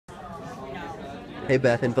Hey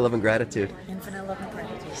Beth, Infinite Love and Gratitude. Infinite love and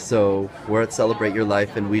gratitude. So we're at Celebrate Your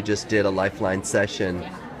Life and we just did a Lifeline session.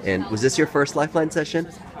 And was this your first Lifeline session?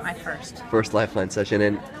 This was my first. First Lifeline session.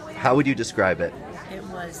 And how would you describe it? It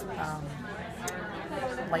was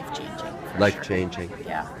life changing. Life changing.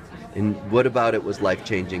 Yeah. And what about it was life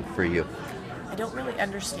changing for you? I don't really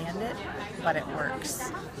understand it, but it works.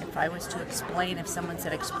 If I was to explain, if someone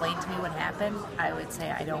said, explain to me what happened, I would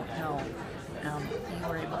say, I don't know. You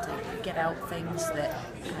were able to get out things that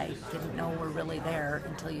I didn't know were really there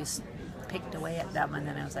until you picked away at them, and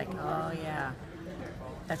then I was like, oh yeah,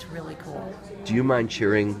 that's really cool. Do you mind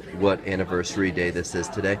sharing what anniversary day this is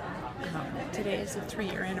today? Today is the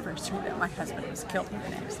 3-year anniversary that my husband was killed in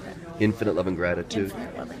an accident. Infinite Love and Gratitude.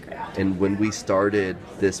 Infinite love and gratitude. And when we started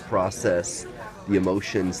this process, the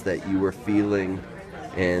emotions that you were feeling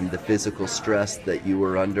and the physical stress that you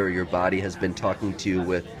were under, your body has been talking to you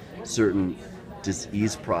with certain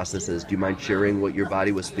disease processes. Do you mind sharing what your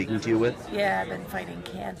body was speaking to you with? Yeah, I've been fighting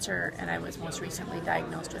cancer, and I was most recently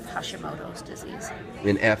diagnosed with Hashimoto's disease.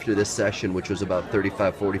 And after this session, which was about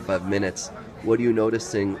 45 minutes, what are you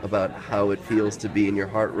noticing about how it feels to be in your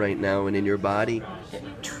heart right now and in your body?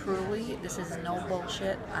 Truly, this is no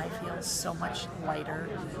bullshit. I feel so much lighter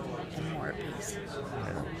and more at peace.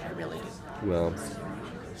 I really do. Well,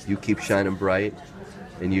 you keep shining bright,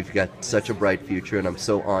 and you've got such a bright future, and I'm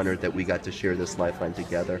so honored that we got to share this lifeline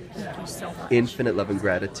together. Thank you so much. Infinite love and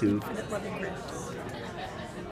gratitude. Infinite love and gratitude.